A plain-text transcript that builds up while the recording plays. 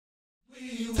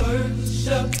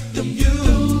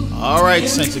All right,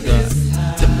 saints of God.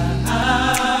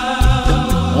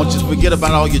 I want you to forget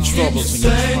about all your troubles and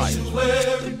your trials.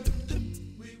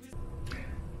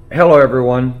 Hello,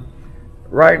 everyone.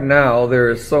 Right now,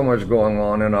 there is so much going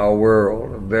on in our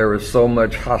world. There is so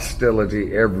much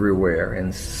hostility everywhere,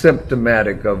 and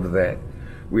symptomatic of that,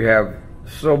 we have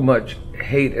so much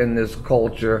hate in this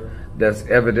culture that's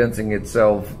evidencing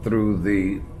itself through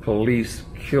the police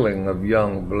killing of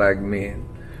young black men.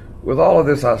 With all of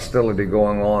this hostility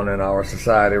going on in our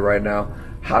society right now,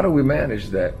 how do we manage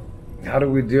that? How do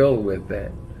we deal with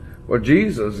that? Well,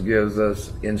 Jesus gives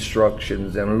us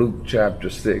instructions in Luke chapter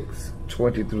 6,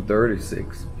 20 through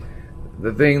 36.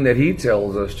 The thing that he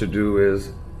tells us to do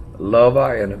is love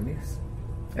our enemies.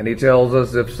 And he tells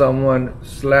us if someone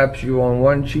slaps you on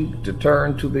one cheek, to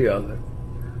turn to the other.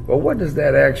 Well, what does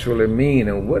that actually mean,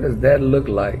 and what does that look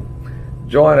like?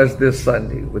 Join us this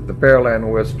Sunday with the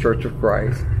Pearland West Church of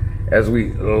Christ as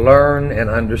we learn and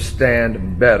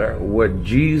understand better what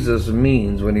Jesus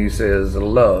means when he says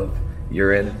love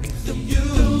your enemies.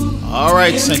 All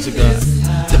right, saints of God.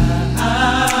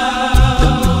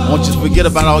 I want you to forget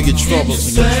about all your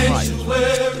troubles and your trials.